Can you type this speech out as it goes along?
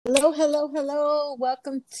Hello, hello, hello.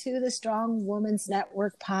 Welcome to the Strong Woman's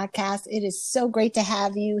Network podcast. It is so great to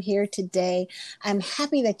have you here today. I'm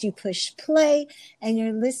happy that you pushed play and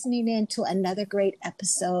you're listening in to another great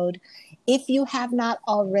episode. If you have not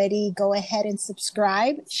already, go ahead and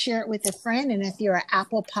subscribe, share it with a friend. And if you're an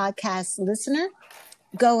Apple Podcast listener,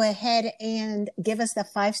 go ahead and give us the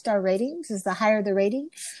 5-star ratings. Because the higher the rating,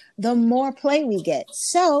 the more play we get.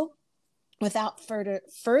 So without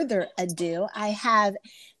further ado, I have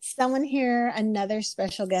someone here, another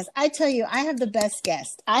special guest. I tell you, I have the best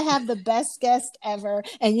guest. I have the best guest ever.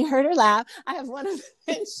 And you heard her laugh. I have one of,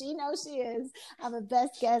 and she knows she is. I have a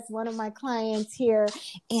best guest, one of my clients here.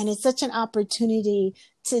 And it's such an opportunity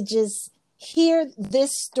to just hear this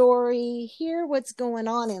story, hear what's going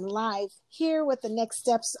on in life, hear what the next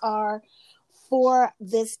steps are for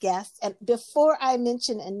this guest. And before I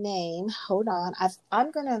mention a name, hold on,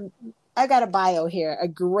 I got a bio here, a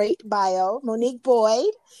great bio. Monique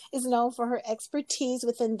Boyd is known for her expertise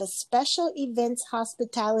within the special events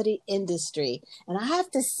hospitality industry. And I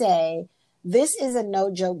have to say, this is a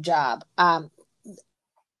no-joke job. A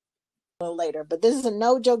little later, but this is a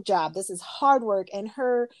no-joke job. This is hard work, and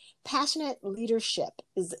her passionate leadership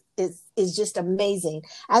is just amazing.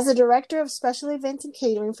 As a director of special events and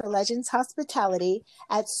catering for Legends Hospitality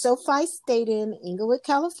at SoFi Stadium, Inglewood,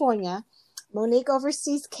 California, Monique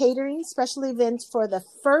oversees catering special events for the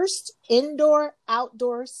first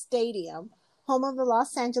indoor-outdoor stadium, home of the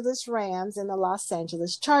Los Angeles Rams and the Los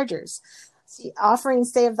Angeles Chargers, offering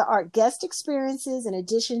state-of-the-art guest experiences in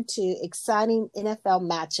addition to exciting NFL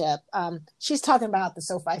matchup. She's talking about the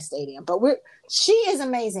SoFi Stadium, but she is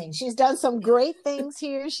amazing. She's done some great things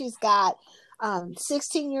here. She's got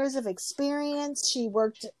 16 years of experience. She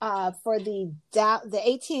worked for the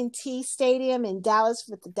AT&T Stadium in Dallas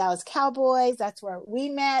with the Dallas Cowboys. That's where we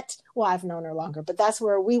met. Well, I've known her longer, but that's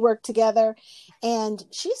where we worked together. And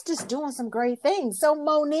she's just doing some great things. So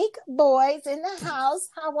Monique Boyd's in the house.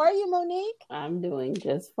 How are you, Monique? I'm doing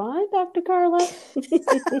just fine, Dr. Carla.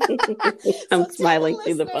 I'm smiling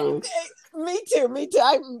through the phone. Me too.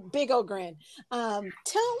 I'm big old grin. Tell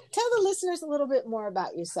the listeners a little bit more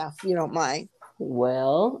about yourself, if you don't mind.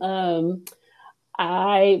 Well,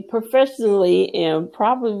 I professionally am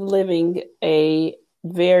probably living a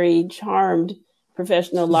very charmed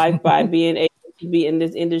professional life by being able to be in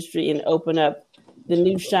this industry and open up the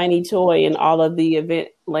new shiny toy in all of the event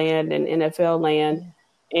land and NFL land.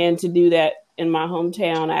 And to do that in my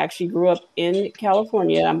hometown, I actually grew up in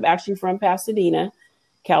California. I'm actually from Pasadena,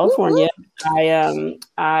 California.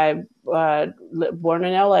 I born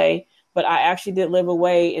in LA, but I actually did live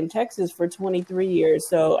away in Texas for 23 years.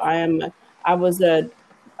 So I'm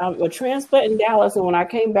a transplant in Dallas, and when I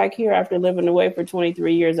came back here after living away for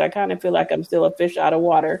 23 years, I kind of feel like I'm still a fish out of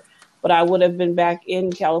water. But I would have been back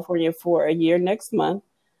in California for a year next month.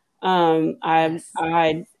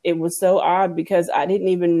 It was so odd because I didn't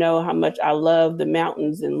even know how much I loved the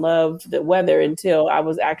mountains and loved the weather until I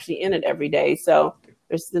was actually in it every day. So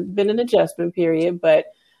there's been an adjustment period, but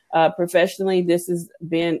professionally, this has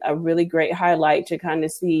been a really great highlight to kind of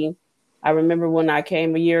see. I remember when I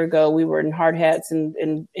came a year ago, we were in hard hats and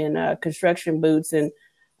in construction boots, and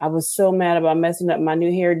I was so mad about messing up my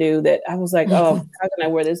new hairdo that I was like, oh, how can I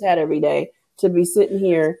wear this hat every day? To be sitting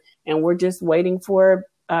here, and we're just waiting for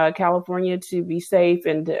California to be safe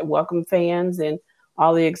and to welcome fans and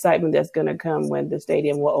all the excitement that's going to come when the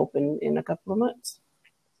stadium will open in a couple of months.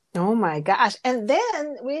 Oh my gosh. And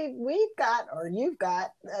then you've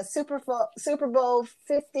got Super Bowl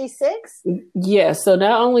 56. Yes. So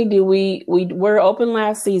not only do we were open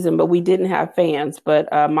last season, but we didn't have fans,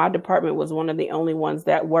 but my department was one of the only ones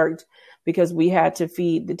that worked because we had to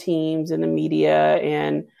feed the teams and the media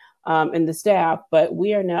and the staff, but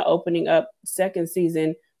we are now opening up second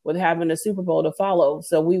season with having a Super Bowl to follow.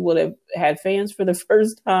 So we would have had fans for the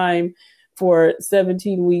first time for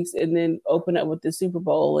 17 weeks and then open up with the Super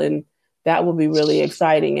Bowl. And that will be really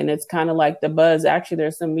exciting. And it's kind of like the buzz. Actually,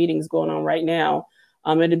 there's some meetings going on right now.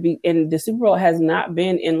 And the Super Bowl has not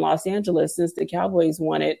been in Los Angeles since the Cowboys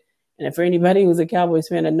won it. And for anybody who's a Cowboys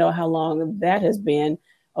fan to know how long that has been,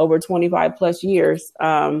 over 25 plus years.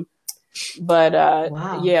 Wow.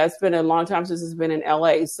 Yeah, it's been a long time since it's been in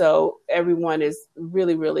LA. So everyone is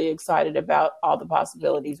really, really excited about all the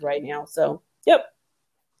possibilities right now. So, yep.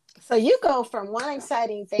 So you go from one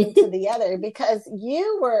exciting thing to the other because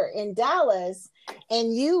you were in Dallas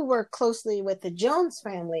and you work closely with the Jones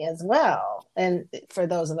family as well. And for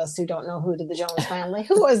those of us who don't know who the Jones family,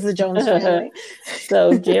 who was the Jones family?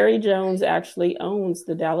 So Jerry Jones actually owns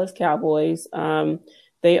the Dallas Cowboys.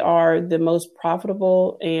 They are the most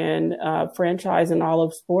profitable and franchise in all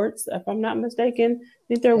of sports, if I'm not mistaken. I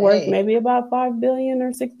think they're worth maybe about $5 billion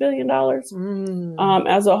or $6 billion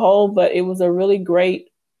as a whole. But it was a really great.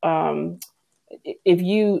 If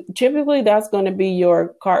you typically, that's going to be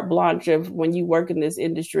your carte blanche of when you work in this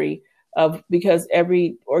industry, because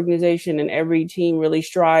every organization and every team really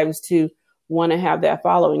strives to want to have that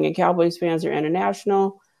following. And Cowboys fans are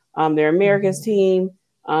international. They're America's team.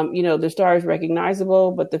 The star is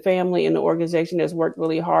recognizable, but the family and the organization has worked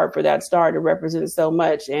really hard for that star to represent so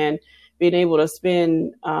much. And being able to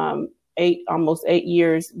spend almost 8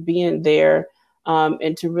 years being there,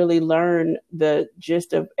 and to really learn the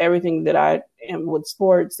gist of everything that I am with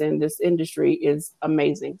sports and this industry is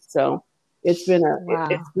amazing. So it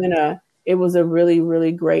was a really,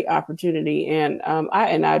 really great opportunity. And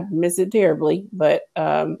I miss it terribly, but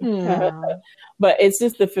but it's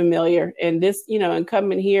just the familiar. And this, and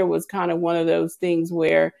coming here was kind of one of those things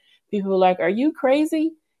where people were like, "Are you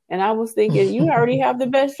crazy?" And I was thinking, "You already have the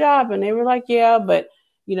best job." And they were like, "Yeah, but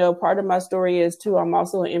part of my story is too, I'm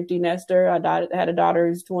also an empty nester. I had a daughter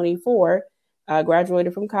who's 24,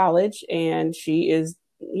 graduated from college, and she is,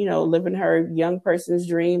 living her young person's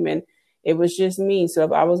dream. And it was just me. So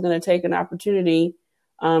if I was going to take an opportunity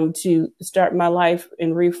to start my life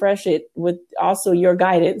and refresh it with also your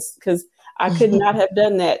guidance, because I could not have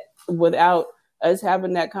done that without us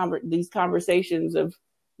having these conversations of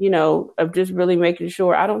just really making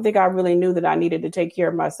sure. I don't think I really knew that I needed to take care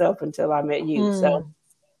of myself until I met you. So.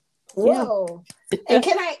 Whoa. And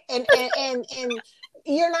can I, and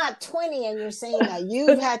you're not 20 and you're saying that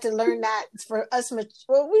you've had to learn that for us. We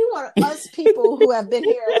want us people who have been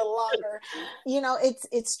here a little longer.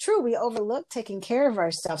 It's true. We overlook taking care of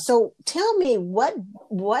ourselves. So tell me, what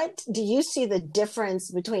do you see the difference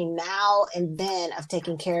between now and then of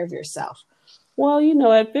taking care of yourself? Well,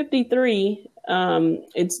 at 53,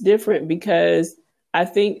 it's different because I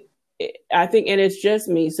think, and it's just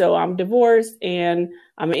me. So I'm divorced and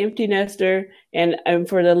I'm an empty nester. And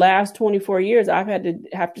for the last 24 years, I've had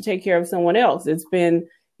to take care of someone else. It's been,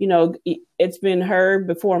 it's been her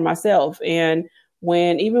before myself. And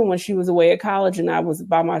even when she was away at college and I was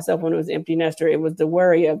by myself when it was empty nester, it was the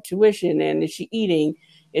worry of tuition and is she eating?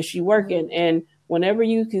 Is she working? And whenever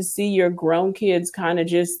you can see your grown kids kind of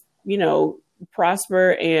just,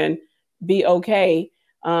 prosper and be okay.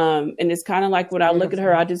 And it's kind of like when I look at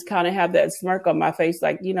her, I just kind of have that smirk on my face,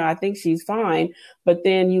 like, I think she's fine. But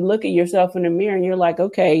then you look at yourself in the mirror and you're like,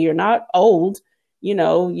 okay, you're not old. You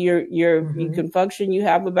can function. You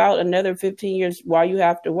have about another 15 years while you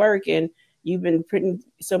have to work, and you've been putting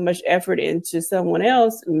so much effort into someone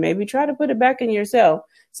else. Maybe try to put it back in yourself.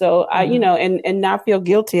 So and not feel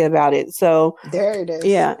guilty about it. So there it is.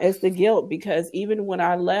 Yeah, it's the guilt, because even when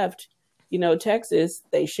I left, Texas,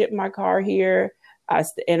 they shipped my car here. I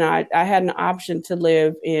had an option to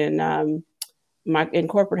live in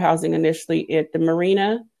corporate housing initially at the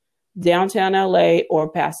Marina, downtown LA, or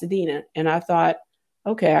Pasadena. And I thought,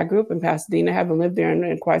 okay, I grew up in Pasadena, haven't lived there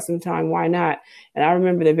in quite some time. Why not? And I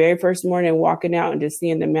remember the very first morning walking out and just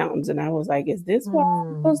seeing the mountains. And I was like, is this why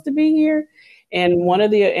I'm supposed to be here? And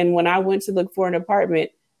when I went to look for an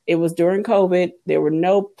apartment, it was during COVID. There were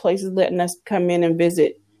no places letting us come in and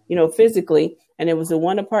visit, physically. And it was the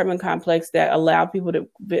one apartment complex that allowed people to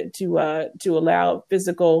allow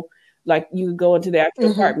physical, like you could go into the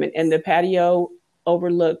actual apartment, and the patio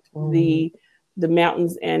overlooked the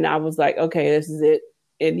mountains. And I was like, okay, this is it.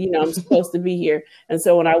 And, I'm supposed to be here. And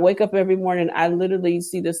so when I wake up every morning, I literally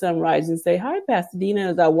see the sunrise and say, hi, Pasadena,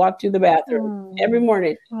 as I walk to the bathroom every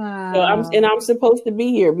morning. Wow. So I'm supposed to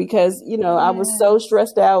be here because, I was so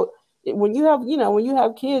stressed out. When you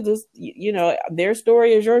have kids, it's, their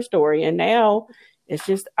story is your story. And now it's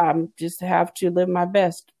just, just have to live my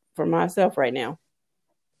best for myself right now.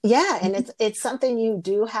 Yeah. And it's something you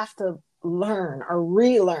do have to learn or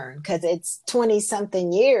relearn, because it's 20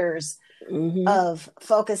 something years of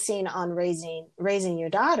focusing on raising your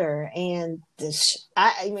daughter. And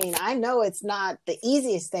I know it's not the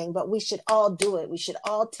easiest thing, but we should all do it. We should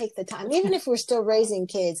all take the time, even if we're still raising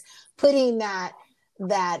kids, putting that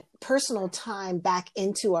personal time back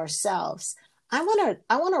into ourselves. I want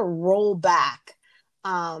to roll back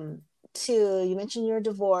to, you mentioned you're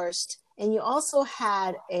divorced and you also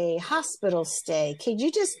had a hospital stay. Could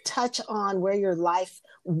you just touch on where your life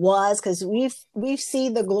was? Because we've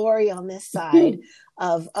seen the glory on this side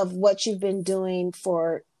of what you've been doing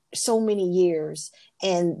for so many years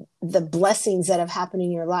and the blessings that have happened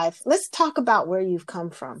in your life. Let's talk about where you've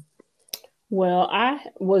come from. Well,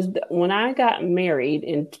 when I got married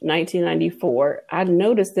in 1994, I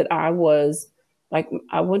noticed that I was like,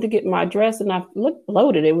 I went to get my dress and I looked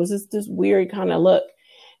bloated. It was just this weird kind of look.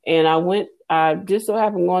 And I just so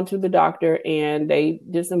happened going to the doctor, and they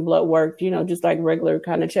did some blood work, just like regular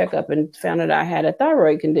kind of checkup, and found out I had a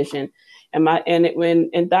thyroid condition. And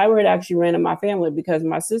thyroid actually ran in my family because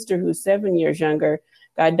my sister, who's 7 years younger,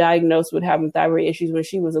 got diagnosed with having thyroid issues when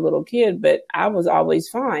she was a little kid, but I was always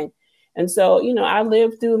fine. And so, I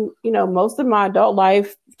lived through, most of my adult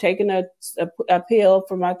life taking a pill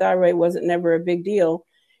for my thyroid wasn't never a big deal.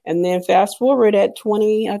 And then fast forward at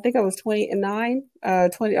 20, I think I was 29, I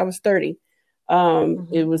was 30.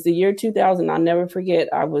 It was the year 2000. I'll never forget.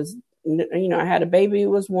 I was, I had a baby who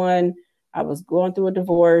was one. I was going through a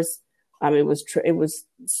divorce. It was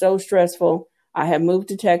so stressful. I had moved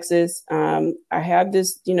to Texas. I had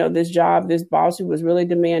this, this job, this boss who was really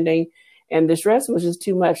demanding, and the stress was just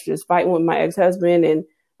too much. Just fighting with my ex-husband, and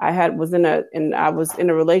I was in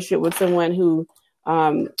a relationship with someone who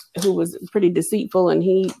was pretty deceitful, and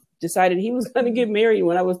he decided he was going to get married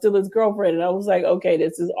when I was still his girlfriend. And I was like, okay,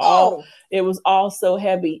 this is all, it was all so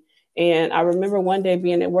heavy. And I remember one day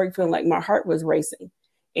being at work feeling like my heart was racing.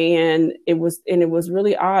 And it was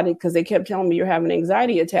really odd because they kept telling me you're having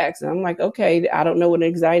anxiety attacks. And I'm like, okay, I don't know what an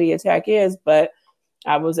anxiety attack is, but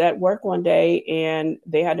I was at work one day and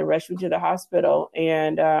they had to rush me to the hospital.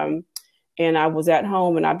 And I was at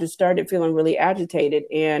home and I just started feeling really agitated.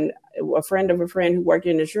 And a friend of a friend who worked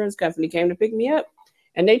in an insurance company came to pick me up,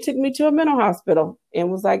 and they took me to a mental hospital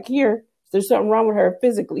and was like, here, there's something wrong with her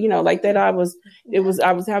physically, like that. I was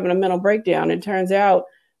having a mental breakdown. It turns out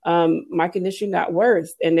my condition got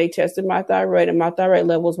worse, and they tested my thyroid, and my thyroid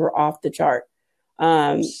levels were off the chart.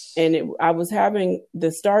 I was having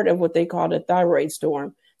the start of what they called a thyroid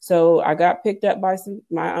storm. So I got picked up by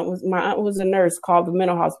my aunt was a nurse, called the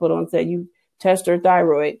mental hospital and said, you test her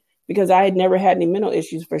thyroid, because I had never had any mental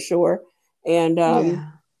issues for sure. And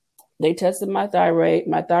they tested my thyroid.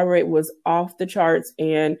 My thyroid was off the charts.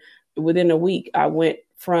 And within a week, I went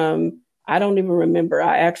from, I don't even remember.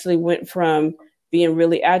 I actually went from being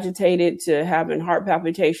really agitated to having heart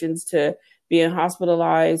palpitations to being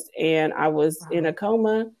hospitalized. And I was in a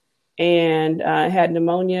coma and had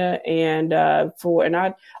pneumonia. And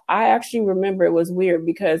I actually remember it was weird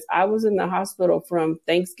because I was in the hospital from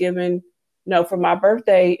for my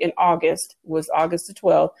birthday in August, was August the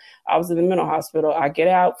 12th. I was in the mental hospital. I get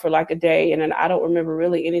out for like a day, and then I don't remember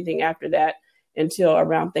really anything after that until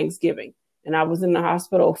around Thanksgiving. And I was in the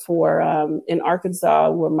hospital for in Arkansas,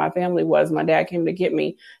 where my family was. My dad came to get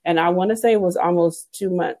me, and I want to say it was almost 2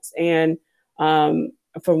 months. And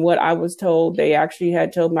from what I was told, they actually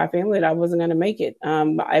had told my family that I wasn't going to make it.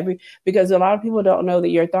 Because a lot of people don't know that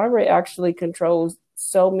your thyroid actually controls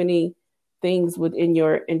so many things within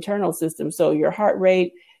your internal system. So your heart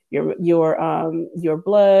rate, your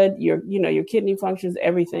blood, your kidney functions,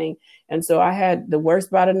 everything. And so I had the worst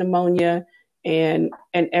bout of pneumonia and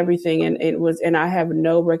everything. And I have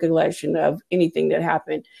no recollection of anything that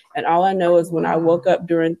happened. And all I know is when I woke up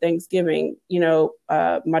during Thanksgiving,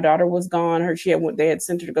 my daughter was gone. They had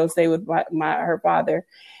sent her to go stay with her father.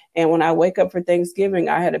 And when I wake up for Thanksgiving,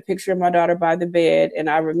 I had a picture of my daughter by the bed. And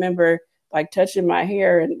I remember like touching my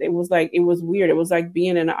hair, and it was weird. It was like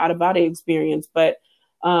being in an out of body experience. But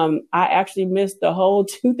I actually missed the whole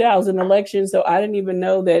 2000 election. So I didn't even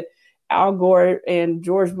know that Al Gore and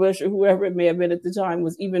George Bush, or whoever it may have been at the time,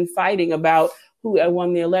 was even fighting about who had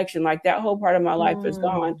won the election. Like that whole part of my life is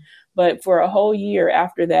gone. But for a whole year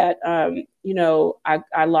after that,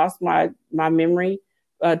 I lost my memory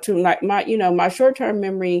to like my short-term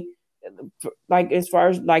memory. Like as far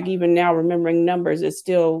as like even now remembering numbers is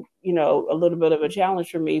still, a little bit of a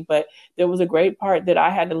challenge for me, but there was a great part that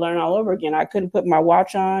I had to learn all over again. I couldn't put my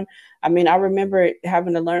watch on. I mean, I remember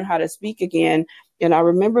having to learn how to speak again. And I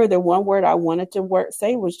remember the one word I wanted to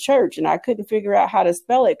say was church, and I couldn't figure out how to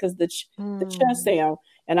spell it because the ch sound.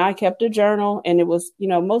 And I kept a journal, and it was,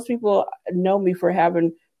 most people know me for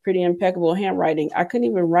having pretty impeccable handwriting. I couldn't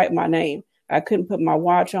even write my name. I couldn't put my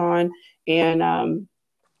watch on. And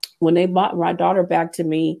when they brought my daughter back to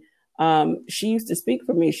me, she used to speak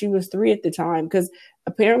for me. She was 3 at the time, because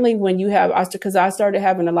apparently because I started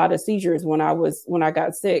having a lot of seizures when I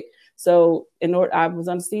got sick. So I was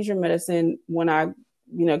on seizure medicine when I,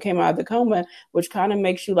 came out of the coma, which kind of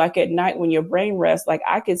makes you like at night when your brain rests, like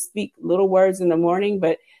I could speak little words in the morning,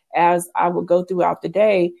 but as I would go throughout the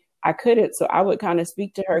day, I couldn't. So I would kind of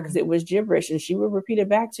speak to her because it was gibberish, and she would repeat it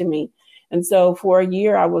back to me. And so for a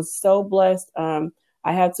year, I was so blessed.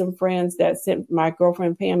 I had some friends that my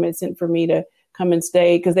girlfriend Pam had sent for me to come and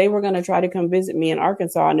stay, because they were going to try to come visit me in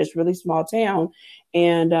Arkansas, in this really small town.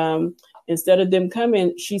 And instead of them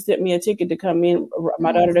coming, she sent me a ticket to come in,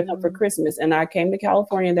 my daughter to come for Christmas. And I came to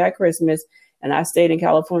California that Christmas, and I stayed in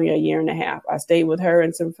California a year and a half. I stayed with her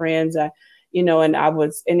and some friends.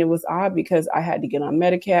 and it was odd because I had to get on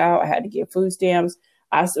Medi-Cal. I had to get food stamps.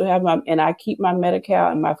 I still have I keep my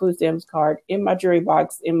Medi-Cal and my food stamps card in my jewelry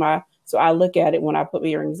box so I look at it when I put my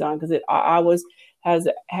earrings on, because I always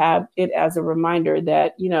have it as a reminder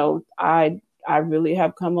that, I really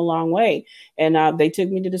have come a long way. And they took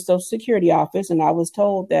me to the Social Security office, and I was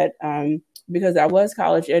told that because I was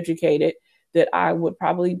college educated, that I would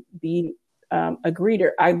probably be a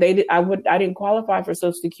greeter. I didn't qualify for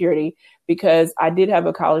Social Security because I did have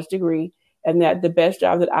a college degree, and that the best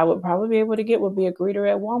job that I would probably be able to get would be a greeter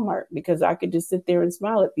at Walmart, because I could just sit there and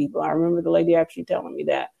smile at people. I remember the lady actually telling me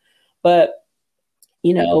that. But,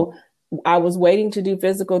 I was waiting to do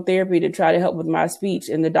physical therapy to try to help with my speech,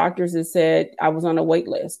 and the doctors had said I was on a wait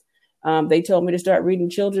list. They told me to start reading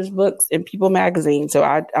children's books and People magazine. So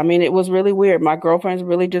I mean, it was really weird. My girlfriends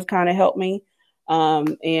really just kind of helped me.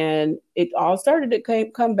 And it all started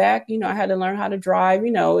to come back. I had to learn how to drive,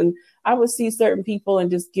 and I would see certain people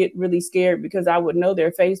and just get really scared because I would know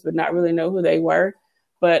their face, but not really know who they were.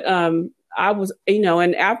 But, I was,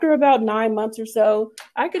 and after about 9 months or so,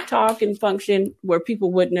 I could talk and function where people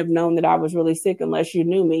wouldn't have known that I was really sick unless you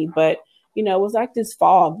knew me. But, it was like this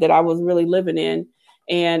fog that I was really living in.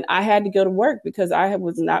 And I had to go to work because I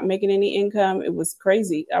was not making any income. It was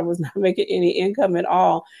crazy. I was not making any income at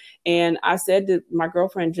all. And I said to my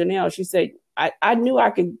girlfriend, Janelle, she said, I knew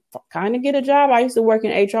I could kind of get a job. I used to work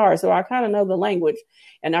in HR, so I kind of know the language.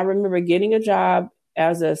 And I remember getting a job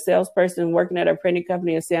as a salesperson working at a printing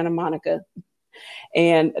company in Santa Monica.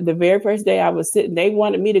 And the very first day I was sitting, they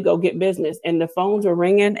wanted me to go get business, and the phones were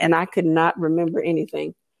ringing and I could not remember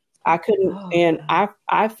anything. I couldn't. And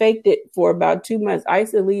I faked it for about 2 months. I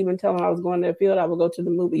used to leave and tell them I was going to the field. I would go to the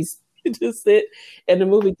movies to sit in the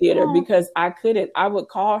movie theater because I couldn't. I would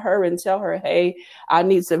call her and tell her, hey, I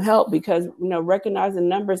need some help, because, recognizing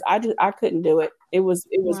numbers, I couldn't do it. It was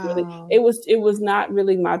really, it was not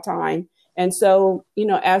really my time. And so,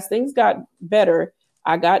 as things got better,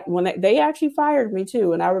 when they actually fired me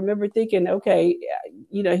too. And I remember thinking, okay,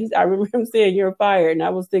 I remember him saying, you're fired. And I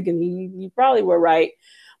was thinking, you probably were right.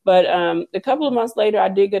 But a couple of months later, I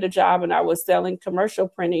did get a job, and I was selling commercial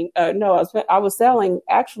printing. I was selling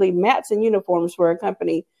actually mats and uniforms for a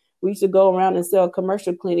company. We used to go around and sell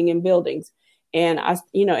commercial cleaning in buildings. And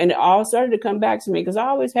and it all started to come back to me because I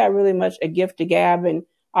always had really much a gift to gab. And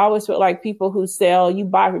I always felt like people who sell, you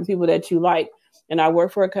buy from people that you like. And I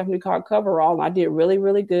worked for a company called Coverall, and I did really,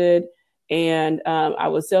 really good. And I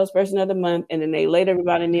was salesperson of the month. And then they laid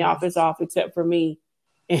everybody in the office off except for me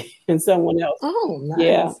and someone else. Oh, nice.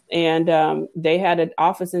 Yeah. And they had an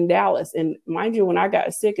office in Dallas. And mind you, when I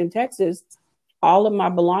got sick in Texas, all of my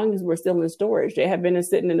belongings were still in storage. They had been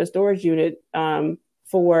sitting in a storage unit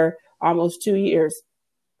for almost 2 years.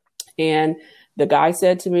 And the guy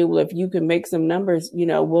said to me, well, if you can make some numbers,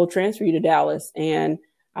 we'll transfer you to Dallas. And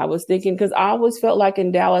I was thinking, because I always felt like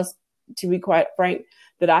in Dallas, to be quite frank,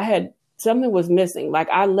 that something was missing. Like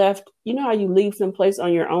I left, how you leave someplace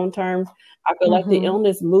on your own terms. I feel like the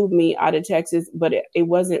illness moved me out of Texas, but it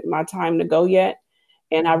wasn't my time to go yet.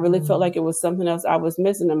 And I really felt like it was something else I was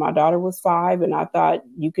missing. And my daughter was 5, and I thought,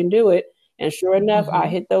 you can do it. And sure enough, I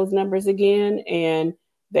hit those numbers again, and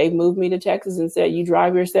they moved me to Texas and said, you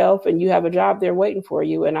drive yourself and you have a job there waiting for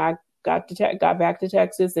you. And I got back to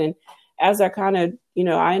Texas. And as I kind of,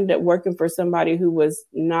 I ended up working for somebody who was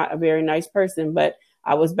not a very nice person, but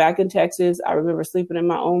I was back in Texas. I remember sleeping in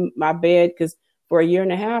my bed, because for a year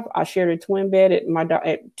and a half, I shared a twin bed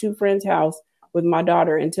at 2 friends' house with my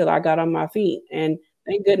daughter until I got on my feet. And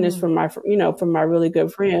thank goodness for my really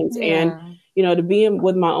good friends. And, to be in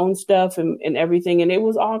with my own stuff and everything. And it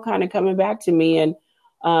was all kind of coming back to me. And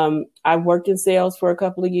I worked in sales for a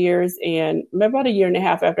couple of years, and about a year and a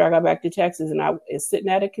half after I got back to Texas, and I was sitting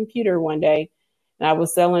at a computer one day, and I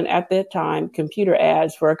was selling at that time computer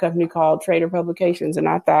ads for a company called Trader Publications. And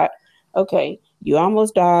I thought, okay, you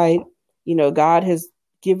almost died. God has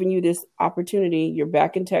given you this opportunity. You're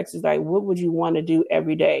back in Texas. Like, what would you want to do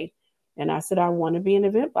every day? And I said, I want to be an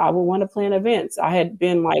event. I would want to plan events. I had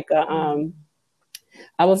been like,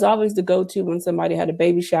 I was always the go-to when somebody had a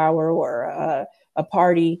baby shower or a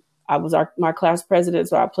party. I was my class president,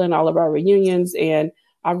 so I planned all of our reunions, and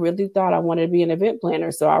I really thought I wanted to be an event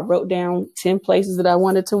planner. So I wrote down 10 places that I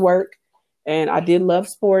wanted to work, and I did love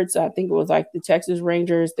sports. I think it was like the Texas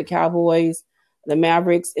Rangers, the Cowboys, the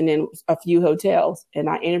Mavericks, and then a few hotels. And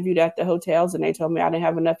I interviewed at the hotels, and they told me I didn't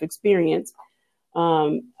have enough experience.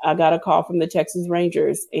 I got a call from the Texas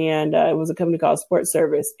Rangers, and it was a company called Sports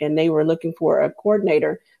Service, and they were looking for a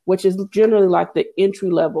coordinator, which is generally like the entry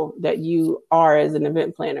level that you are as an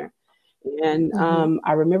event planner. And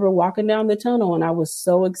I remember walking down the tunnel, and I was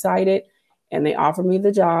so excited, and they offered me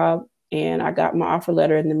the job. and I got my offer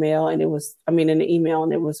letter in the mail, and in the email,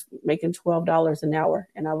 and it was making $12 an hour.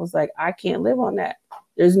 And I was like, I can't live on that.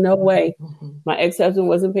 There's no way. My ex-husband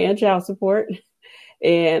wasn't paying child support.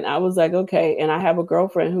 And I was like, okay. And I have a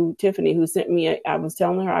girlfriend Tiffany, who sent me, I was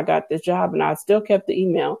telling her I got this job, and I still kept the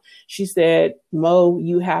email. She said, Mo,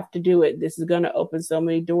 you have to do it. This is going to open so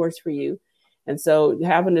many doors for you. And so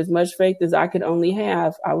having as much faith as I could only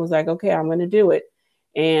have, I was like, okay, I'm going to do it.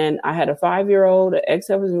 And I had a 5-year-old, an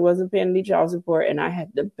ex-husband who wasn't paying any child support, and I had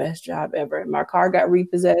the best job ever. My car got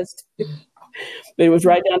repossessed, but it was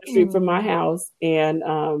right down the street from my house. And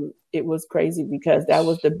it was crazy because that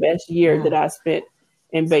was the best year that I spent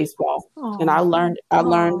in baseball. And I learned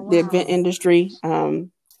the event industry.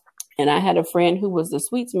 And I had a friend who was the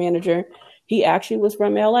suites manager. He actually was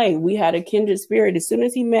from LA. We had a kindred spirit. As soon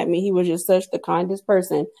as he met me, he was just such the kindest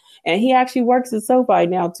person. And he actually works at SoFi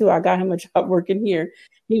now too. I got him a job working here.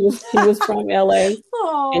 He was from LA.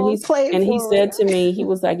 And he said to me, he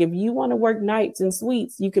was like, if you want to work nights in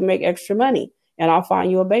suites, you can make extra money, and I'll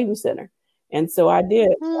find you a babysitter. And so I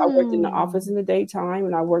did. I worked in the office in the daytime,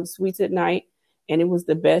 and I worked suites at night. And it was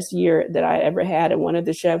the best year that I ever had. And one of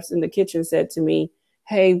the chefs in the kitchen said to me,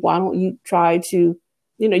 hey, why don't you try to,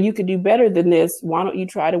 you could do better than this. Why don't you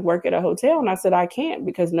try to work at a hotel? And I said, I can't,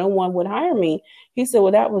 because no one would hire me. He said,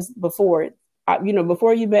 well, that was before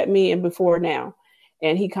you met me and before now.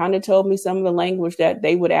 And he kind of told me some of the language that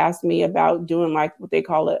they would ask me about doing, like what they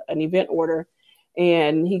call an event order.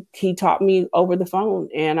 And he taught me over the phone.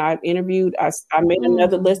 And I interviewed, I made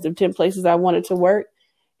another list of 10 places I wanted to work.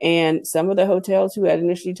 And some of the hotels who had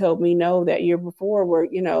initially told me no that year before were,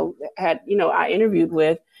 I interviewed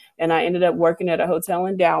with, and I ended up working at a hotel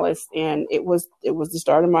in Dallas. And it was the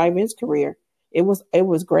start of my events career. It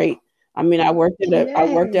was great. I mean, I worked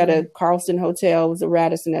at a Carlson hotel. It was a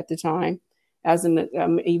Radisson at the time, as an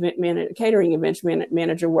catering events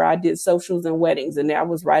manager, where I did socials and weddings. And that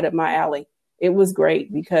was right up my alley. It was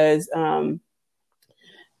great because,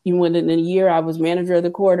 within a year, I was manager of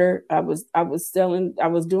the quarter. I was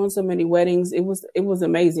doing so many weddings. It was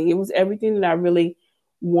amazing. It was everything that I really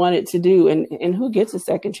wanted to do. And who gets a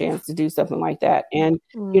second chance to do something like that? And,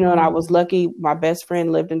 and I was lucky. My best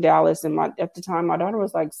friend lived in Dallas, and at the time, my daughter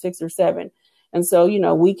was like 6 or 7. And so,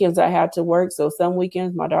 weekends I had to work. So some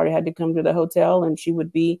weekends my daughter had to come to the hotel, and she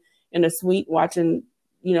would be in a suite watching,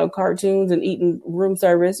 cartoons and eating room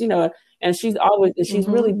service, and she's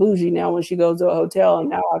really bougie now when she goes to a hotel.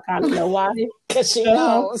 And now I kind of know why. Because she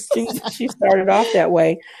knows. She started off that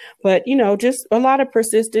way. But, just a lot of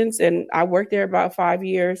persistence. And I worked there about 5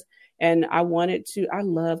 years, and I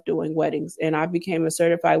love doing weddings. And I became a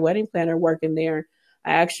certified wedding planner working there.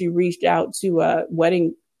 I actually reached out to a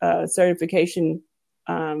wedding certification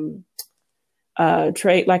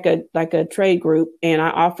trade, like a trade group, and I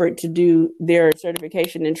offered to do their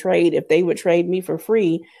certification and trade. If they would trade me for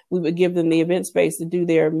free, we would give them the event space to do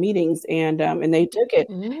their meetings, and they took it.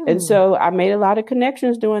 And so I made a lot of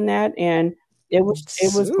connections doing that, and it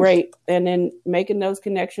was great. And then making those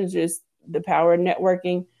connections, just the power of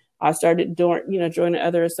networking. I started joining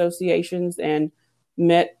other associations and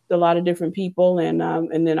met a lot of different people, and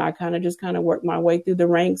then I kind of worked my way through the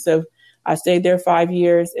ranks of. I stayed there 5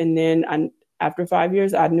 years, and then after 5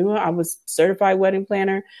 years, I knew I was certified wedding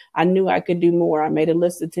planner. I knew I could do more. I made a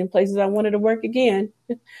list of 10 places I wanted to work again,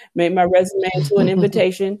 made my resume into an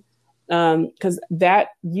invitation, because that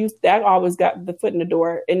always got the foot in the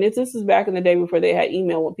door. And this is back in the day before they had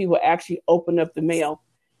email, when people actually opened up the mail.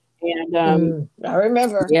 And I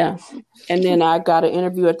remember. Yeah. And then I got an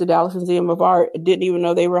interview at the Dallas Museum of Art. I didn't even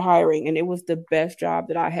know they were hiring. And it was the best job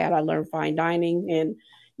that I had. I learned fine dining, and,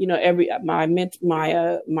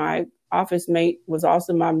 my office mate was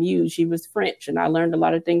also my muse. She was French, and I learned a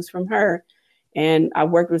lot of things from her. And I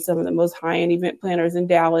worked with some of the most high-end event planners in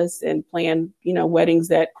Dallas and planned, weddings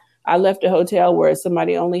that I left a hotel where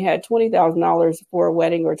somebody only had $20,000 for a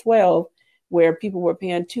wedding, or 12, where people were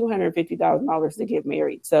paying $250,000 to get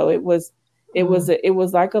married. So it was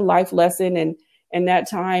like a life lesson. And that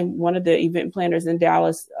time, one of the event planners in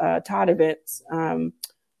Dallas, Todd Events,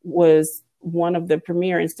 was one of the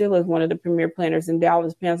premier, and still is one of the premier planners in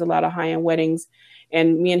Dallas, plans a lot of high-end weddings.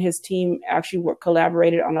 And me and his team actually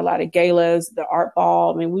collaborated on a lot of galas, the art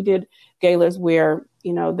ball. I mean, we did galas where,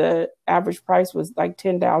 the average price was like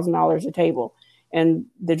 $10,000 a table. And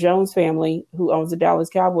the Jones family, who owns the Dallas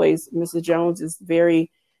Cowboys, Mrs. Jones, is very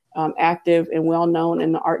active and well-known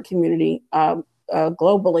in the art community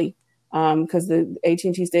globally, because the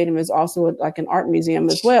AT&T Stadium is also like an art museum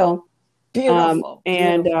as well. Beautiful.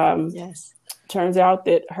 Yes. Turns out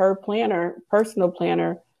that her personal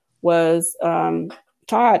planner, was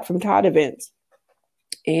Todd from Todd Events.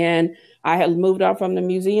 And I had moved on from the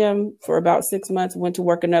museum for about 6 months, went to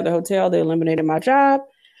work another hotel. They eliminated my job.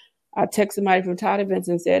 I texted somebody from Tide Events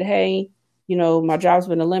and said, hey, my job's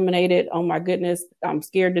been eliminated. Oh my goodness, I'm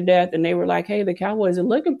scared to death. And they were like, hey, the Cowboys are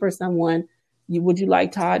looking for someone. Would you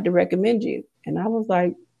like Todd to recommend you? And I was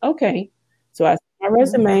like, okay. So I sent my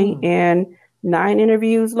resume, and 9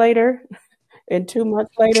 interviews later, and 2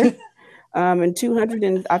 months later, and 200,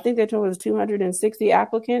 and I think they told me it was 260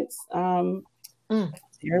 applicants. There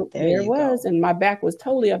it was. And my back was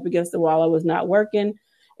totally up against the wall. I was not working.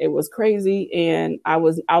 It was crazy. And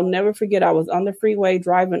I'll never forget, I was on the freeway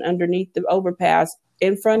driving underneath the overpass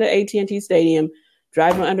in front of AT&T Stadium,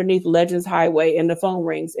 driving underneath Legends Highway, and the phone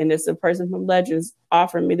rings. And it's a person from Legends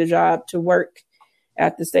offering me the job to work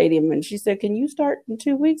at the stadium. And she said, can you start in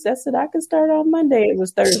 2 weeks? I said, I can start on Monday. It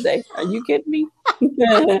was Thursday. Are you kidding me? I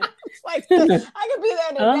could be there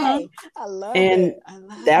today. I love it.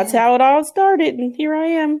 That's how it all started. And here I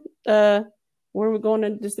am. Where we're going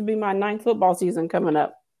to, just to be my 9th football season coming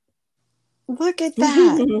up. Look at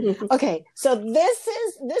that. Okay, so this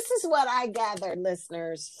is what I gathered,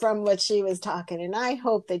 listeners, from what she was talking. And I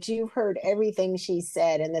hope that you heard everything she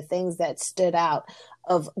said and the things that stood out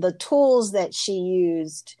of the tools that she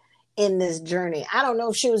used in this journey. I don't know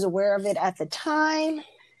if she was aware of it at the time,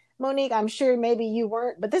 Monique. I'm sure maybe you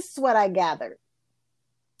weren't, but this is what I gathered.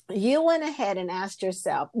 You went ahead and asked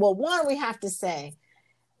yourself, well, one, we have to say,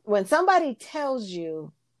 when somebody tells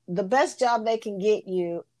you the best job they can get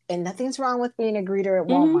you, and nothing's wrong with being a greeter at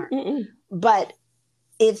Walmart, but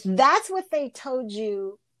if that's what they told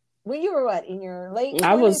you when you were in your late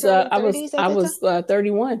 20s, I was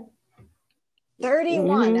 31.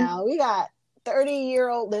 31. Now we got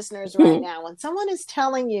 30-year-old listeners right now. When someone is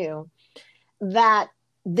telling you that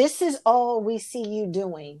this is all we see you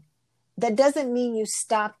doing, that doesn't mean you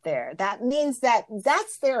stop there. That means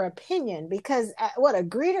that's their opinion, because what a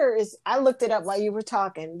greeter is, I looked it up while you were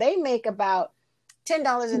talking. They make about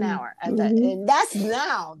 $10 an hour and that's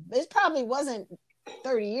now. It probably wasn't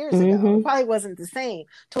 30 years ago. It probably wasn't the same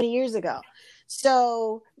 20 years ago.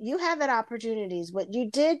 So you have that opportunities. What you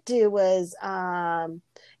did do was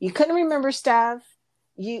you couldn't remember stuff.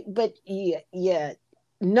 But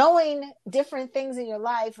knowing different things in your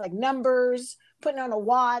life, like numbers, putting on a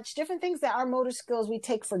watch, different things that our motor skills we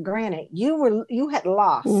take for granted. You had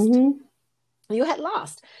lost. You had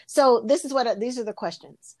lost. So these are the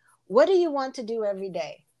questions. What do you want to do every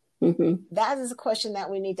day? That is a question that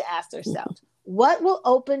we need to ask ourselves. What will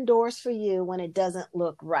open doors for you when it doesn't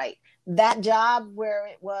look right? That job where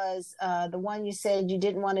it was the one you said you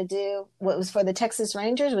didn't want to do, what was for the Texas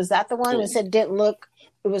Rangers? Was that the one that said didn't look?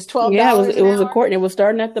 It was $12. Yeah, it was a coordinator. It was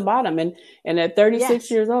starting at the bottom, and at 36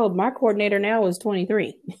 years old, my coordinator now is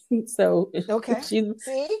 23. So okay, see,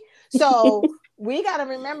 so. We got to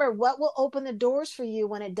remember what will open the doors for you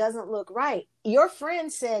when it doesn't look right. Your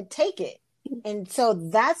friend said, take it. And so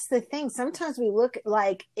that's the thing. Sometimes we look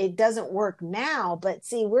like it doesn't work now, but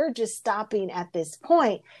see, we're just stopping at this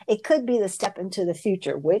point. It could be the step into the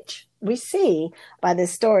future, which we see by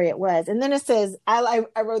this story it was. And then it says, I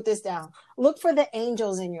wrote this down. Look for the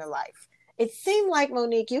angels in your life. It seemed like,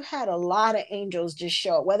 Monique, you had a lot of angels just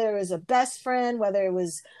show up, whether it was a best friend, whether it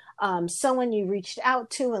was someone you reached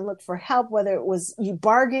out to and looked for help, whether it was you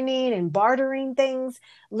bargaining and bartering things.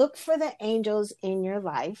 Look for the angels in your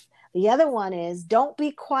life. The other one is, don't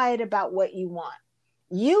be quiet about what you want.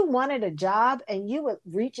 You wanted a job and you would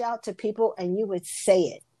reach out to people and you would say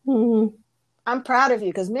it. I'm proud of you,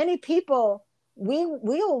 because many people, we'll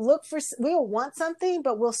want something,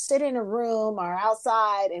 but we'll sit in a room or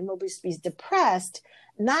outside and we'll be depressed,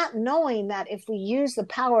 not knowing that if we use the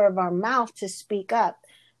power of our mouth to speak up,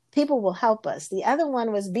 people will help us. The other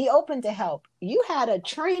one was be open to help. You had a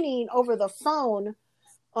training over the phone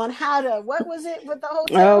on how to, what was it with the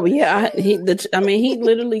hotel? Oh yeah, he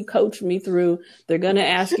literally coached me through. They're going to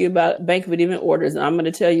ask you about banquet event orders, and I'm going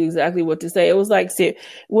to tell you exactly what to say. It was like,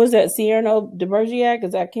 was that Cyrano de Bergerac?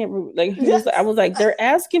 Because I can't remember. Like I was like, they're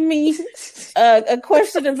asking me a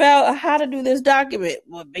question about how to do this document.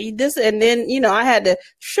 Well, be this, and then I had to.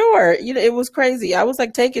 Sure, it was crazy. I was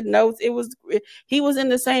like taking notes. He was in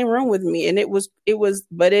the same room with me, and it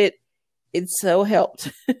so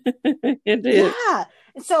helped. It did. Yeah.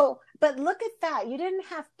 So, but look at that. You didn't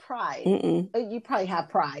have pride. You probably have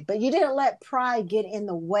pride, but you didn't let pride get in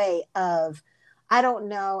the way of, I don't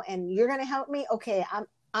know, and you're going to help me. Okay.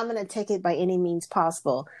 I'm going to take it by any means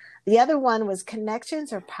possible. The other one was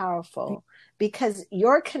connections are powerful, because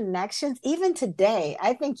your connections, even today,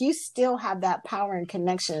 I think you still have that power in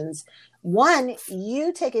connections. One,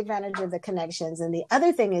 you take advantage of the connections. And the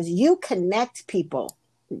other thing is you connect people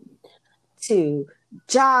to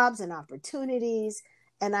jobs and opportunities.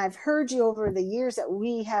 And I've heard you over the years that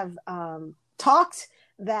we have talked,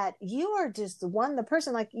 that you are just the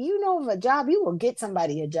person, like, you know, of a job, you will get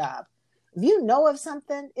somebody a job. If you know of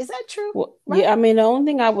something, is that true? Well, Right? yeah, I mean, the only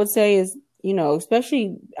thing I would say is, you know,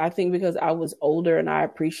 especially I think because I was older and I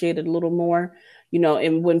appreciate it a little more, you know,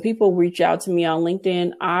 and when people reach out to me on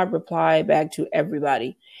LinkedIn, I reply back to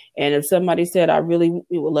everybody. And if somebody said, I really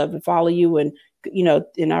would love to follow you and, you know,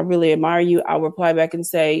 and I really admire you, I'll reply back and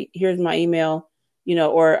say, here's my email, you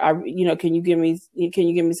know, or you know, can you give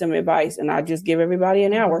me some advice? And I just give everybody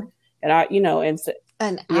an hour. And I, you know, and so,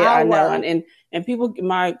 An yeah, hour. I know. And people,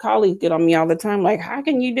 my colleagues get on me all the time, like, how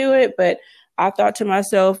can you do it? But I thought to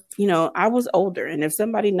myself, you know, I was older. And if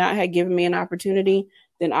somebody not had given me an opportunity,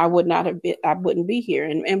 then I wouldn't be here.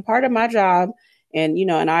 And part of my job, and, you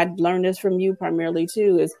know, and I learned this from you primarily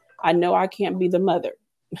too, is I know I can't be the mother,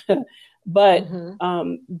 but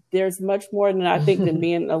there's much more than I think than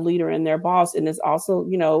being a leader and their boss. And it's also,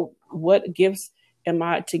 you know, what gifts am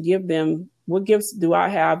I to give them? What gifts do I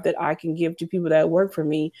have that I can give to people that work for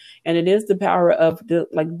me? And it is the power of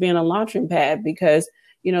being a launching pad, because,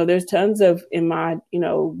 you know, there's tons of in my, you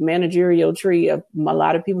know, managerial tree of a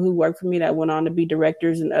lot of people who work for me that went on to be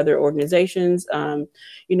directors in other organizations.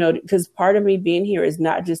 You know, because part of me being here is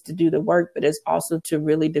not just to do the work, but it's also to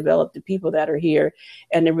really develop the people that are here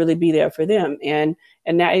and to really be there for them. And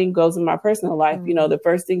that even goes in my personal life. You know, the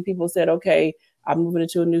first thing people said, okay, I'm moving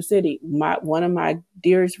into a new city. One of my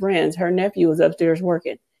dearest friends, her nephew is upstairs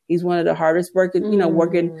working. He's one of the hardest working, you know,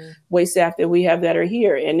 working wait staff that we have that are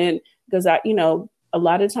here. And then because you know, a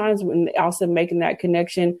lot of times when also making that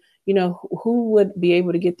connection, you know, who would be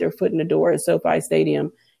able to get their foot in the door at SoFi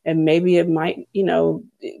Stadium? And maybe it might, you know,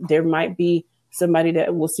 there might be somebody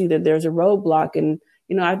that will see that there's a roadblock. And,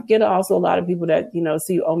 you know, I get also a lot of people that, you know,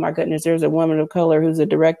 see, oh my goodness, there's a woman of color who's a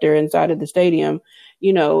director inside of the stadium,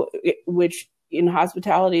 you know, which in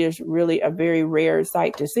hospitality is really a very rare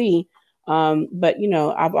sight to see. But, you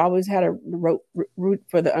know, I've always had a root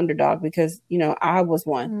for the underdog because, you know, I was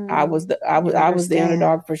one. I was the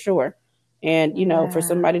underdog for sure. And, you know, for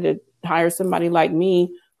somebody to hire somebody like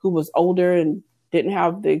me who was older and didn't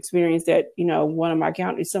have the experience that, you know, one of my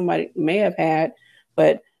counties, somebody may have had.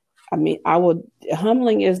 But I mean,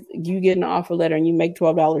 humbling is you get an offer letter and you make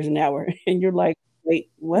 $12 an hour and you're like, wait,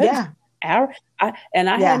 what? Yeah. I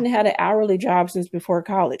hadn't had an hourly job since before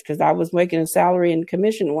college because I was making a salary and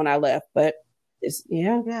commission when I left. But it's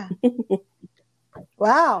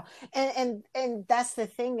Wow. And that's the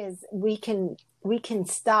thing is we can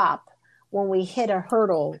stop when we hit a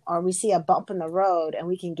hurdle or we see a bump in the road and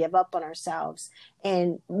we can give up on ourselves.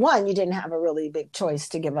 And one, you didn't have a really big choice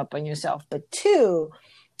to give up on yourself, but two,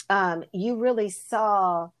 you really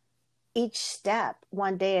saw each step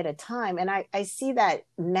one day at a time. And I see that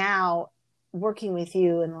now working with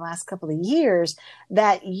you in the last couple of years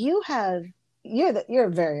that you're a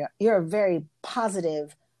very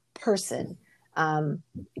positive person. And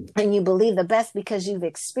you believe the best because you've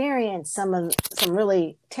experienced some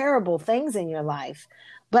really terrible things in your life.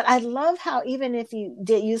 But I love how even if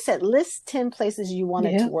you said list 10 places you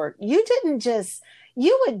wanted to work, you didn't just,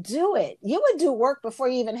 you would do it. You would do work before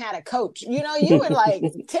you even had a coach. You know, you would like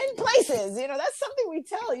 10 places, you know, that's something we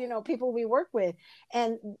tell, you know, people we work with.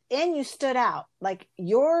 And you stood out, like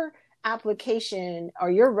your application or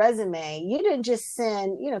your resume. You didn't just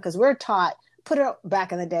send, you know, because we're taught,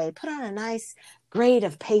 back in the day, put on a nice grade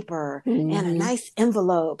of paper and a nice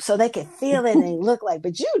envelope so they could feel it and look like,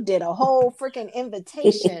 but you did a whole freaking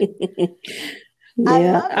invitation.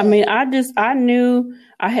 Yeah. I mean, I knew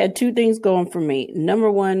I had two things going for me.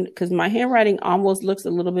 Number one, because my handwriting almost looks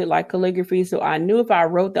a little bit like calligraphy. So I knew if I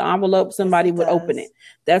wrote the envelope, somebody would open it.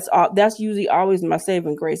 That's usually always my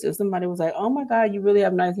saving grace. If somebody was like, oh my God, you really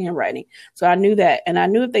have nice handwriting. So I knew that. And I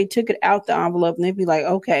knew if they took it out the envelope and they'd be like,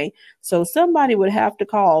 okay, so somebody would have to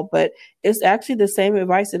call. But it's actually the same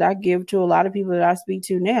advice that I give to a lot of people that I speak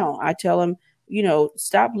to now. I tell them, you know,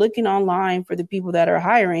 stop looking online for the people that are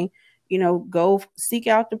hiring. You know, go seek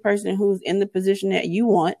out the person who's in the position that you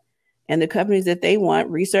want and the companies that they want,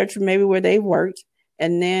 research maybe where they've worked.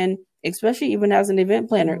 And then, especially even as an event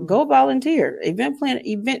planner, go volunteer. Event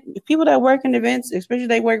people that work in events, especially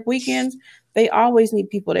they work weekends, they always need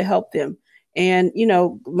people to help them. And, you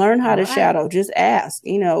know, learn how to shadow, just ask.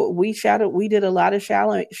 You know, we did a lot of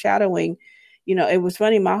shadowing. You know, it was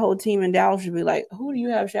funny. My whole team in Dallas would be like, who do you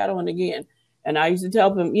have shadowing again? And I used to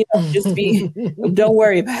tell them, you know, don't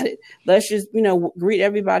worry about it. Let's just, you know, greet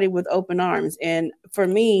everybody with open arms. And for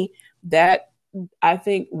me, that I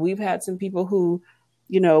think we've had some people who,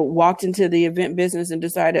 you know, walked into the event business and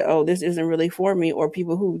decided, oh, this isn't really for me. Or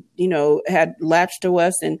people who, you know, had latched to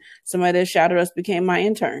us and somebody that shouted us became my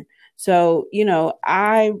intern. So,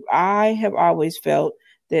 I have always felt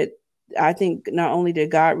that I think not only did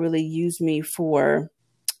God really use me for,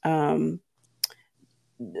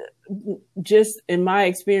 just in my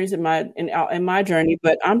experience in my journey,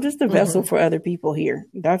 but I'm just a vessel for other people here.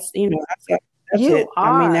 That's that's You it.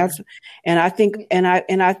 I mean, are. and I think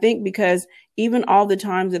I think because even all the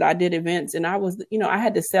times that I did events and I was, I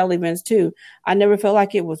had to sell events too. I never felt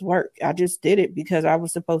like it was work. I just did it because I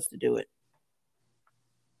was supposed to do it.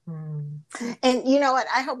 And you know what?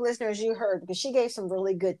 I hope listeners, you heard, because she gave some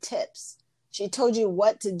really good tips. She told you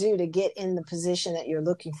what to do to get in the position that you're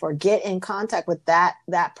looking for. Get in contact with that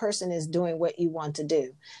person is doing what you want to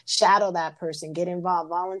do. Shadow that person, get involved,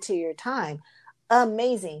 volunteer your time.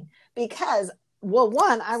 Amazing. Because, well,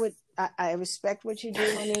 one, I respect what you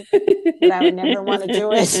do, Monique, but I would never want to do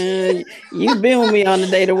it. You've been with me on the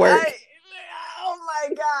day to work. Oh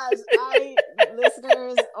my gosh.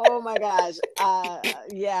 Listeners, oh my gosh.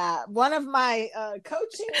 Yeah. One of my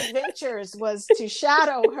coaching adventures was to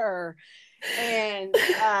shadow her. And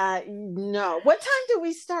no. What time did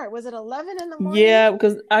we start? Was it 11 in the morning? Yeah,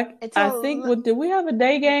 because I think, did we have a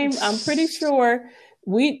day game? I'm pretty sure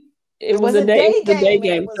it was a day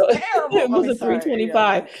game. It was terrible. It was a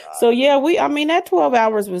 3:25. So yeah, that 12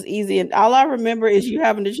 hours was easy. And all I remember is you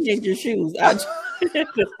having to change your shoes. Wait.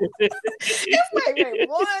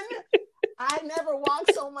 I never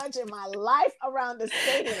walked so much in my life around the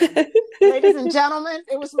stadium. Ladies and gentlemen,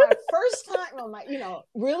 it was my first time,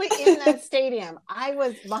 really in that stadium. I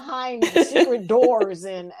was behind secret doors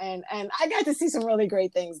and I got to see some really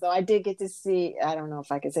great things, though. I did get to see, I don't know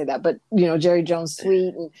if I can say that, but, Jerry Jones'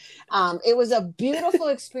 suite. And it was a beautiful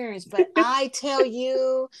experience. But I tell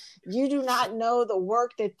you, you do not know the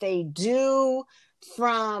work that they do,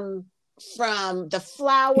 from the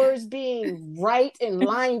flowers being right and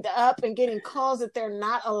lined up and getting calls that they're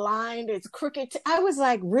not aligned. It's crooked. I was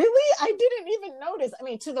like, really? I didn't even notice. I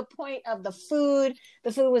mean, to the point of the food.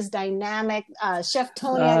 The food was dynamic. Chef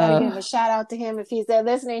Tony, I got to give a shout out to him if he's there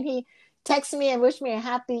listening. He texted me and wished me a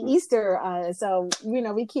happy Easter. So,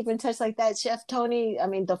 we keep in touch like that. Chef Tony, I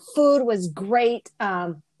mean, the food was great.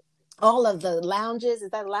 All of the lounges,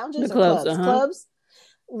 is that lounges or clubs? Uh-huh. Clubs.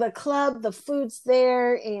 The club, the food's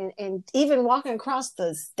there, and even walking across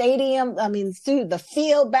the stadium, through the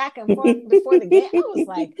field back and forth before the game, I was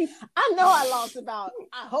like, I know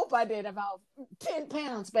I hope I did about 10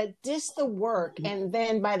 pounds, but just the work. And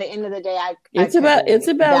then by the end of the day, it's about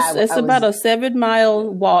a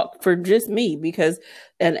 7-mile walk for just me because,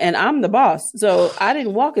 and I'm the boss. So I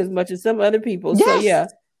didn't walk as much as some other people. Yes. So yeah.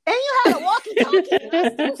 And you had a walkie-talkie, and I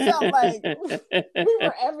still felt like we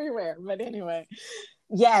were everywhere. But anyway.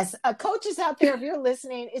 Yes, coaches out there, if you're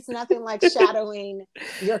listening, it's nothing like shadowing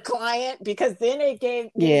your client, because then it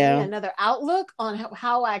gave me another outlook on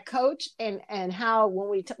how I coach and how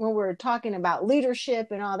when we're talking about leadership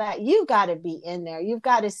and all that, you've got to be in there. You've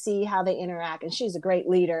got to see how they interact. And she's a great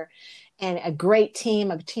leader and a great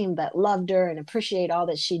team, a team that loved her and appreciate all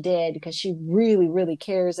that she did, because she really, really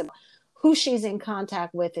cares about who she's in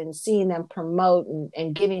contact with and seeing them promote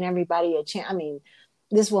and giving everybody a chance. I mean,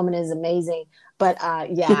 this woman is amazing. But I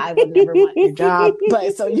would never want your job.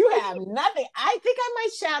 But so you have nothing. I think I might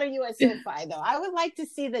shadow you at SoFi, though. I would like to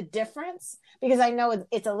see the difference, because I know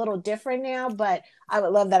it's a little different now, but I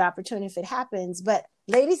would love that opportunity if it happens. But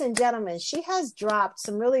ladies and gentlemen, she has dropped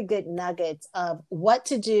some really good nuggets of what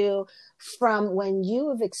to do from when you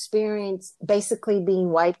have experienced basically being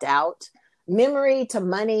wiped out, memory to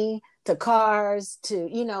money, to cars, to,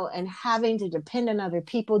 and having to depend on other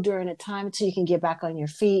people during a time until you can get back on your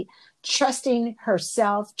feet, trusting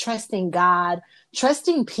herself, trusting God,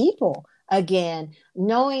 trusting people again,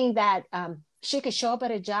 knowing that she could show up at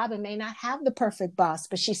a job and may not have the perfect boss,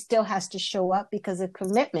 but she still has to show up because of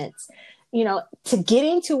commitments, to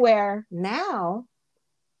getting to where now,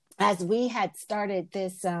 as we had started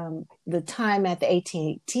this, the time at the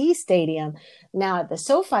AT&T Stadium, now at the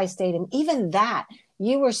SoFi Stadium, even that,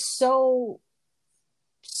 you were so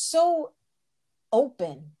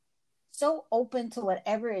open to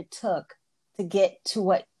whatever it took to get to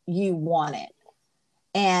what you wanted.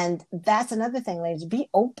 And that's another thing, ladies, be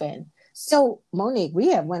open. So Monique, we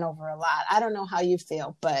have went over a lot. I don't know how you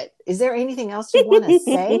feel, but is there anything else you want to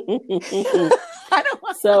say?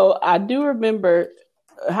 So I do remember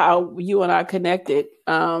how you and I connected,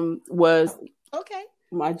 was okay.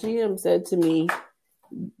 My GM said to me,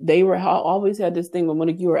 they always had this thing,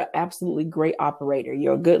 Monique, you're an absolutely great operator.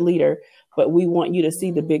 You're a good leader, but we want you to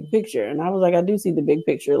see the big picture. And I was like, I do see the big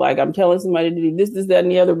picture. Like, I'm telling somebody to do this, that,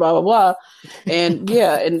 and the other, blah, blah, blah. And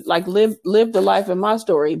and like live the life of my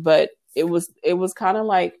story. But it was kind of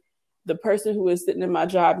like, the person who is sitting in my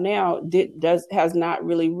job now has not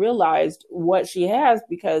really realized what she has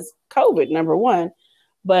because COVID, number one.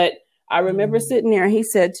 But I remember sitting there and he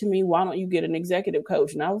said to me, why don't you get an executive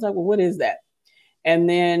coach? And I was like, well, what is that? And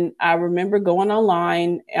then I remember going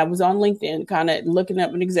online. I was on LinkedIn, kind of looking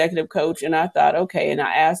up an executive coach. And I thought, okay. And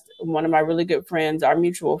I asked one of my really good friends, our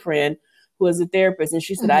mutual friend, who is a therapist. And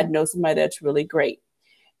she said, I'd know somebody that's really great.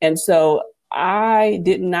 And so I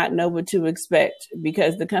did not know what to expect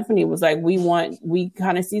because the company was like, we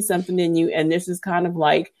kind of see something in you. And this is kind of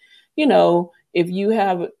like, if you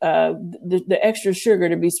have the extra sugar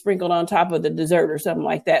to be sprinkled on top of the dessert or something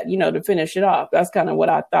like that, to finish it off. That's kind of what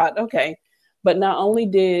I thought. Okay. But not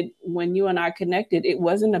only when you and I connected, it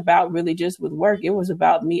wasn't about really just with work. It was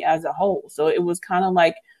about me as a whole. So it was kind of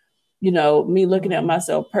like, me looking at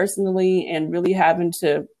myself personally and really having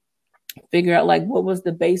to figure out like what was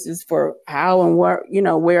the basis for how and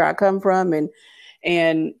where I come from and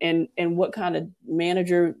what kind of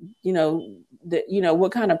manager,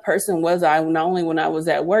 what kind of person was I, not only when I was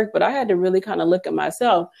at work, but I had to really kind of look at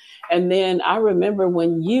myself. And then I remember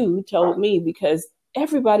when you told me, because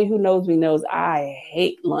everybody who knows me knows I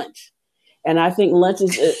hate lunch. And I think lunch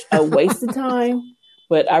is a waste of time.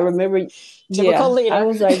 But I remember, I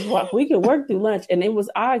was like, well, we could work through lunch. And it was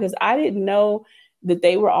odd because I didn't know that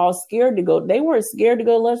they were all scared to go. They weren't scared to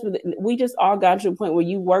go to lunch, but we just all got to a point where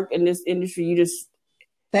you work in this industry,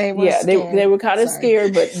 they were kind of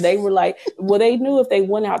scared, but they were like, well, they knew if they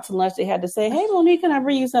went out to lunch, they had to say, hey, Monique, can I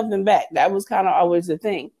bring you something back? That was kind of always the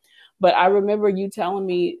thing. But I remember you telling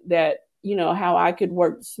me that, how I could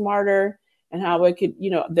work smarter and how I could,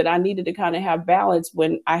 that I needed to kind of have balance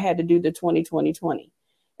when I had to do the 20-20-20.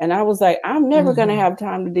 And I was like, I'm never going to have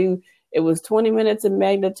time to do. It was 20 minutes of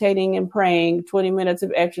meditating and praying, 20 minutes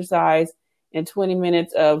of exercise, and 20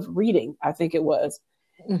 minutes of reading, I think it was.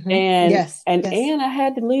 And I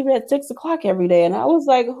had to leave at 6:00 every day. And I was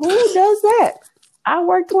like, who does that? I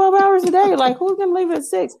work 12 hours a day. Like, who's going to leave at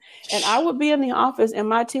 6? And I would be in the office and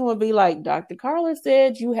my team would be like, Dr. Carla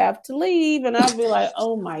said you have to leave. And I'd be like,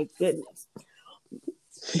 oh my goodness.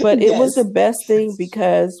 But it was the best thing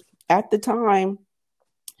because at the time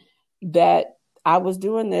that I was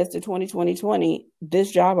doing this, the 20-20-20,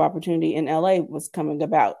 this job opportunity in LA was coming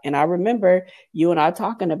about. And I remember you and I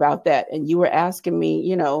talking about that. And you were asking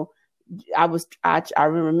me, I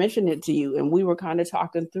remember mentioning it to you and we were kind of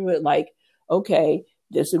talking through it like, okay,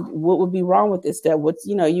 what would be wrong with this step? What's,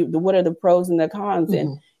 what are the pros and the cons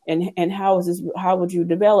and how would you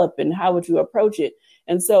develop and how would you approach it?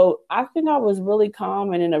 And so I think I was really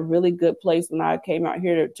calm and in a really good place when I came out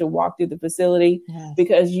here to walk through the facility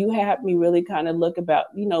because you had me really kind of look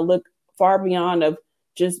far beyond of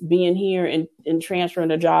just being here and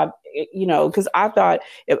transferring a job, because I thought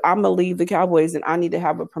if I'm going to leave the Cowboys and I need to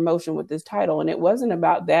have a promotion with this title. And it wasn't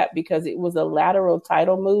about that because it was a lateral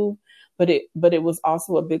title move, but it was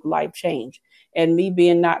also a big life change. And me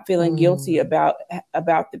not feeling guilty about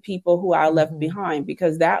the people who I left behind,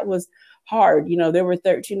 because that was hard. There were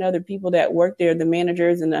 13 other people that worked there, the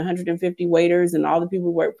managers and the 150 waiters and all the people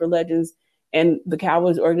who worked for Legends and the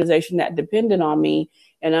Cowboys organization that depended on me.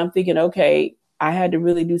 And I'm thinking, okay, I had to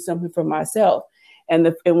really do something for myself.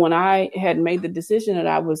 And when I had made the decision that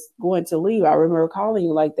I was going to leave, I remember calling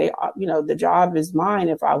you like, the job is mine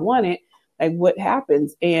if I want it. Like, what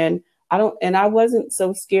happens? And I wasn't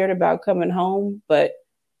so scared about coming home, but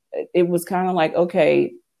it was kind of like,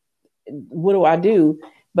 okay, what do I do?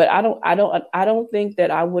 But I don't think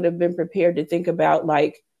that I would have been prepared to think about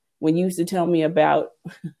like when you used to tell me about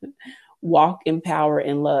walk in power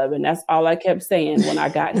and love. And that's all I kept saying when I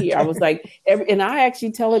got here. I was like, and I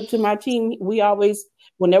actually tell it to my team. We always,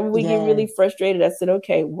 whenever we get really frustrated, I said,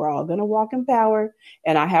 okay, we're all going to walk in power.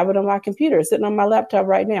 And I have it on my computer, sitting on my laptop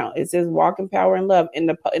right now. It says walk in power and love in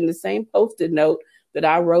the same Post-it note that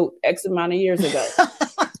I wrote X amount of years ago.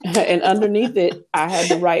 And underneath it, I had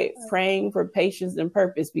to write praying for patience and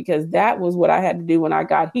purpose, because that was what I had to do when I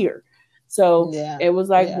got here. So it was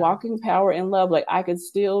like walking power and love. Like I could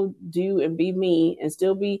still do and be me and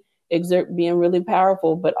still being really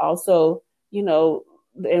powerful, but also,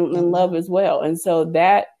 in love as well. And so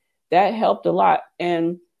that helped a lot.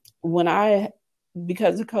 And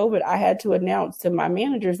because of COVID, I had to announce to my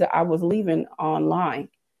managers that I was leaving online,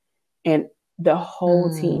 and the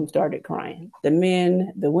whole team started crying, the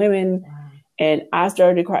men, the women. Wow. And I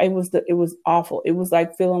started to cry. It was awful. It was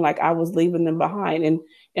like feeling like I was leaving them behind. And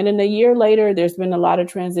then a year later, there's been a lot of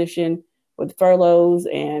transition with furloughs,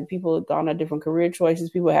 and people have gone on different career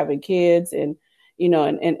choices, people having kids and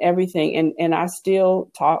everything. And I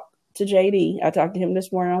still talk to JD. I talked to him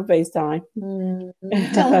this morning on FaceTime.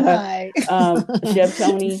 Tell him hi. Chef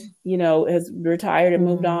Tony, has retired and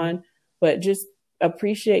moved on. but just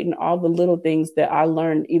appreciating all the little things that I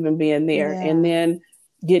learned even being there. Yeah. And then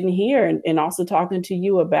getting here and also talking to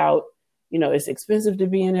you about, it's expensive to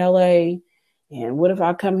be in LA. And what if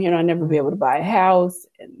I come here and I never be able to buy a house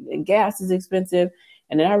and gas is expensive?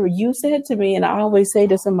 And then you said to me, and I always say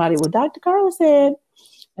to somebody, well, Dr. Carla said,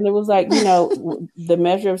 and it was like, the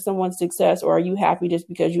measure of someone's success, or are you happy just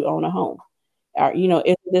because you own a home? Or,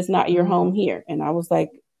 is this not your home here? And I was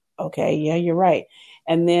like, okay, yeah, you're right.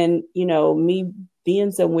 And then, me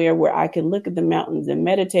being somewhere where I can look at the mountains and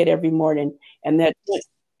meditate every morning, and that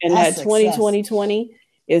 20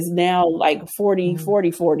 is now like 40,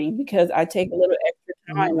 40, 40, because I take a little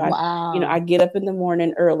extra time. Wow. I get up in the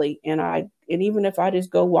morning early, and even if I just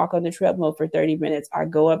go walk on the treadmill for 30 minutes, I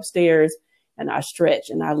go upstairs and I stretch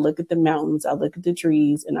and I look at the mountains, I look at the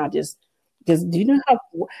trees, and I just, because do you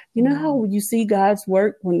know how you see God's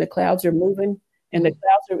work when the clouds are moving and the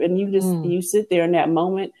clouds are, and you sit there in that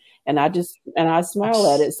moment, and I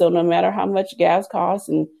smile at it. So no matter how much gas costs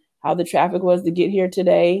and how the traffic was to get here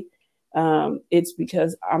today, it's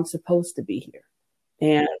because I'm supposed to be here,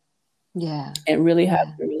 and really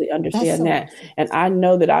have to really understand that. Awesome. And I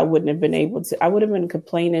know that I would have been able to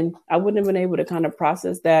kind of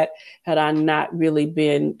process that had I not really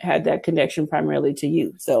had that connection primarily to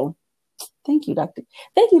you. So thank you, Dr.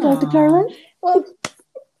 Carla. Well,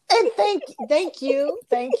 and thank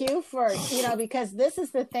you for, because this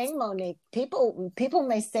is the thing, Monique. People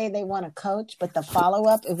may say they want to coach, but the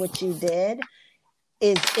follow-up of what you did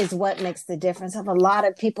is what makes the difference. Of a lot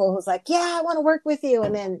of people who's like, yeah, I want to work with you,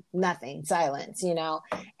 and then nothing, silence,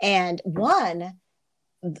 And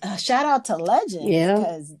shout out to Legends,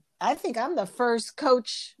 because I think I'm the first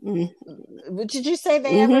coach. What did you say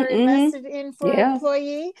they ever invested in for an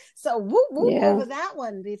employee? So whoop over that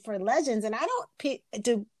one for Legends. And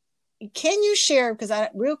can you share, because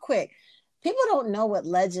real quick, people don't know what is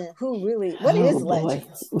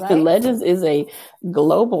Legends, right? Legends is a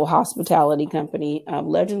global hospitality company.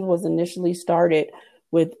 Legends was initially started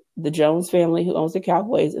with the Jones family, who owns the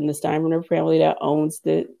Cowboys, and the Steinbrenner family that owns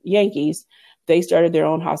the Yankees. They started their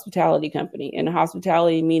own hospitality company, and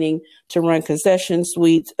hospitality meaning to run concessions,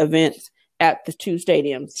 suites, events at the two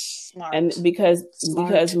stadiums. Smart. And because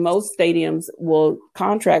most stadiums will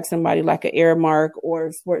contract somebody like an Airmark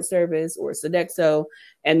or Sports Service or Sodexo,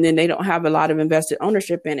 and then they don't have a lot of invested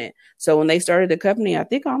ownership in it. So when they started the company, I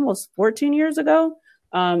think almost 14 years ago,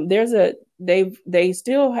 they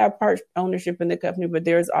still have part ownership in the company, but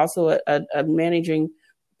there's also a managing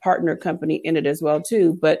partner company in it as well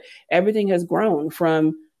too. But everything has grown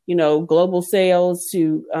from global sales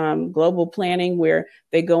to global planning, where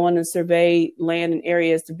they go in and survey land and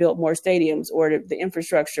areas to build more stadiums, or the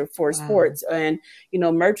infrastructure for sports, and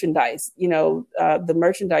merchandise, the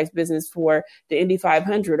merchandise business for the Indy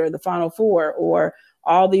 500 or the Final Four, or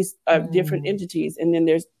all these different entities. And then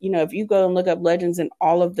there's, if you go and look up Legends in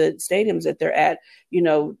all of the stadiums that they're at,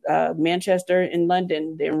 Manchester in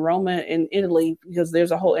London, then Roma in Italy, because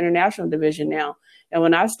there's a whole international division now. And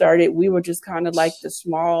when I started, we were just kind of like the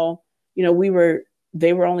small,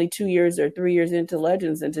 they were only 2 years or 3 years into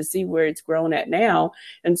Legends, and to see where it's grown at now.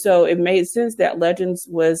 And so it made sense that Legends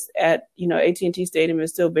was at, AT&T Stadium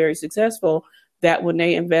is still very successful, that when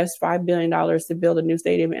they invest $5 billion to build a new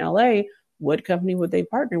stadium in LA, what company would they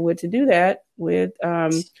partner with to do that with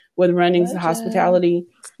running hospitality,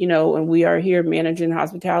 and we are here managing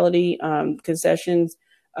hospitality, concessions,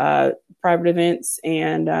 private events,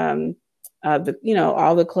 and,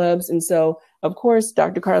 all the clubs. And so, of course,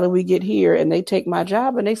 Dr. Carla, we get here and they take my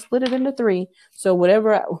job and they split it into three. So what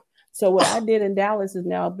I did in Dallas has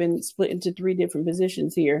now been split into three different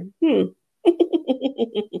positions here.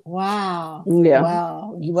 Wow. Yeah.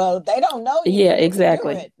 Wow. Well, they don't know you. Yeah,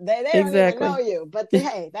 exactly. They don't even know you. But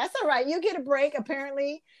hey, that's all right. You get a break.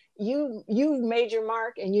 Apparently, you made your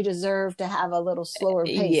mark, and you deserve to have a little slower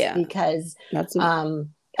pace, because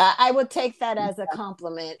I would take that as a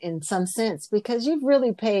compliment in some sense, because you've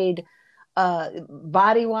really paid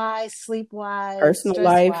body wise, sleep wise, personal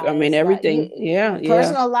life. I mean, everything.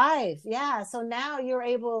 Personal life. Yeah. So now you're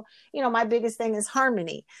able, my biggest thing is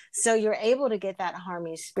harmony. So you're able to get that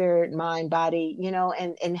harmony, spirit, mind, body,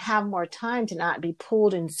 and have more time to not be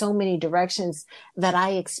pulled in so many directions that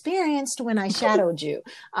I experienced when I shadowed you.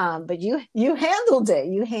 But you handled it.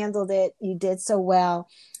 You did so well.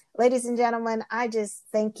 Ladies and gentlemen, I just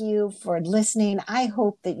thank you for listening. I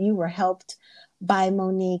hope that you were helped by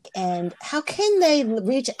Monique. And how can they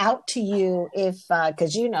reach out to you if,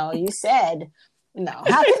 because you said,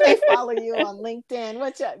 how can they follow you on LinkedIn?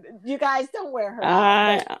 Which you guys don't wear her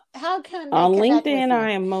out, how can they on LinkedIn? With you? I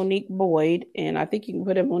am Monique Boyd, and I think you can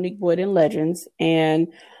put in Monique Boyd in Legends. And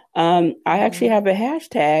I actually have a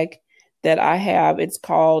hashtag that I have. It's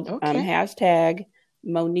called Okay.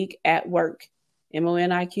 #Monique at Work,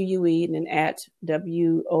 MONIQUE, and then at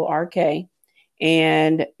WORK.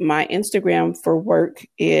 And my Instagram for work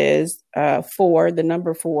is 4,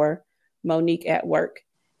 Monique at Work.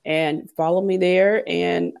 And follow me there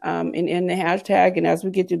and in the hashtag. And as we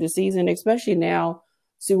get through the season, especially now,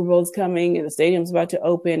 Super Bowl's coming and the stadium's about to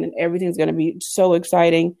open and everything's going to be so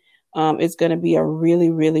exciting. It's going to be a really,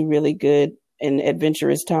 really, really good and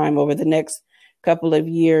adventurous time over the next couple of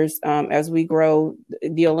years as we grow.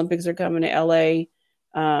 The Olympics are coming to LA.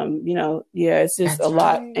 It's just That's a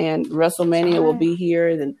lot. right. And WrestleMania will be here,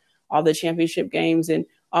 and all the championship games and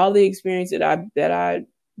all the experience that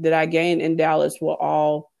I gained in Dallas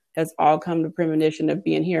has all come to premonition of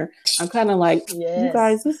being here. I'm kind of like, you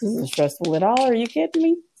guys, this isn't stressful at all. Are you kidding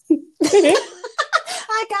me?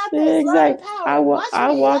 I got this. Exactly. Love and power.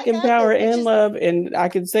 I walk in power and love, and I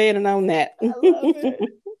can say it and own that. I love it.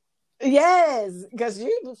 Yes, because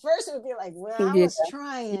you first would be like, well, I was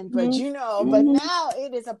trying, but but now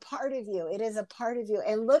it is a part of you. It is a part of you.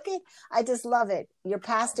 And I just love it. Your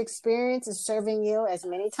past experience is serving you as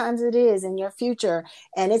many times it is in your future.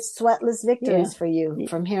 And it's sweatless victories for you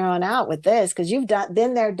from here on out with this, because you've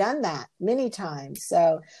been there, done that many times.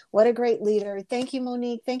 So what a great leader. Thank you,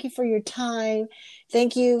 Monique. Thank you for your time.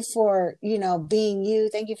 Thank you for, being you.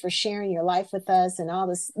 Thank you for sharing your life with us and all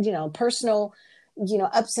this, personal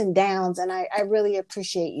ups and downs. And I really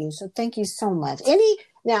appreciate you. So thank you so much.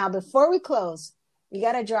 Now, before we close, you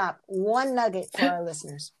got to drop one nugget for our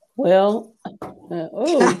listeners. Well,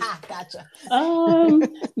 gotcha.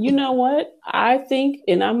 You know what? I think,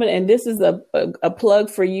 and this is a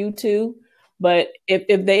plug for you too, but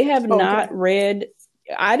if they have not read,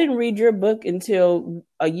 I didn't read your book until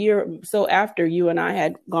a year or so after you and I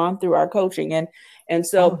had gone through our coaching. And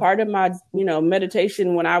so part of my,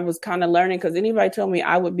 meditation when I was kind of learning, because anybody told me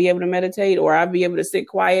I would be able to meditate or I'd be able to sit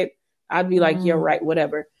quiet, I'd be like, yeah, right,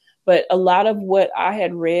 whatever. But a lot of what I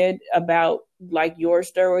had read about like your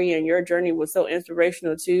story and your journey was so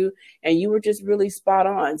inspirational too. And you were just really spot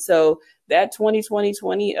on. So that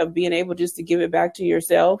 2020 of being able just to give it back to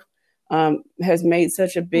yourself has made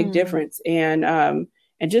such a big difference. And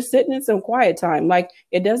just sitting in some quiet time, like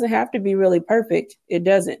it doesn't have to be really perfect. It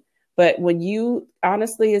doesn't. But when you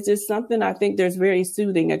honestly, it's just something I think there's very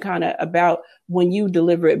soothing and kind of about when you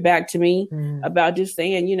deliver it back to me about just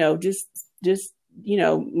saying, just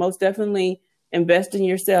most definitely invest in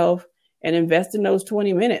yourself and invest in those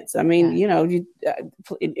 20 minutes. I mean,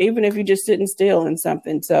 even if you're just sitting still in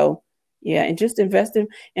something. So yeah, and just invest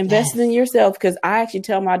in yourself. Because I actually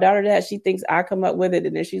tell my daughter that. She thinks I come up with it,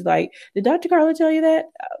 and then she's like, "Did Dr. Carla tell you that?"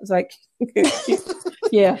 I was like,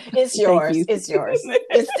 "Yeah, it's yours. It's yours.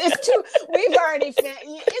 It's too. We've already.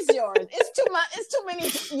 It's yours. It's too much. It's too many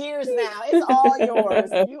years now. It's all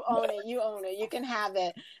yours. You own it. You own it. You can have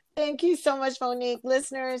it." Thank you so much, Monique.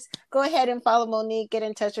 Listeners, go ahead and follow Monique. Get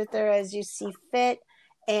in touch with her as you see fit.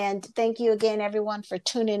 And thank you again, everyone, for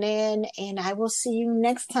tuning in. And I will see you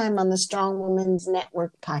next time on the Strong Women's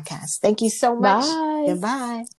Network podcast. Thank you so much. Bye. Goodbye.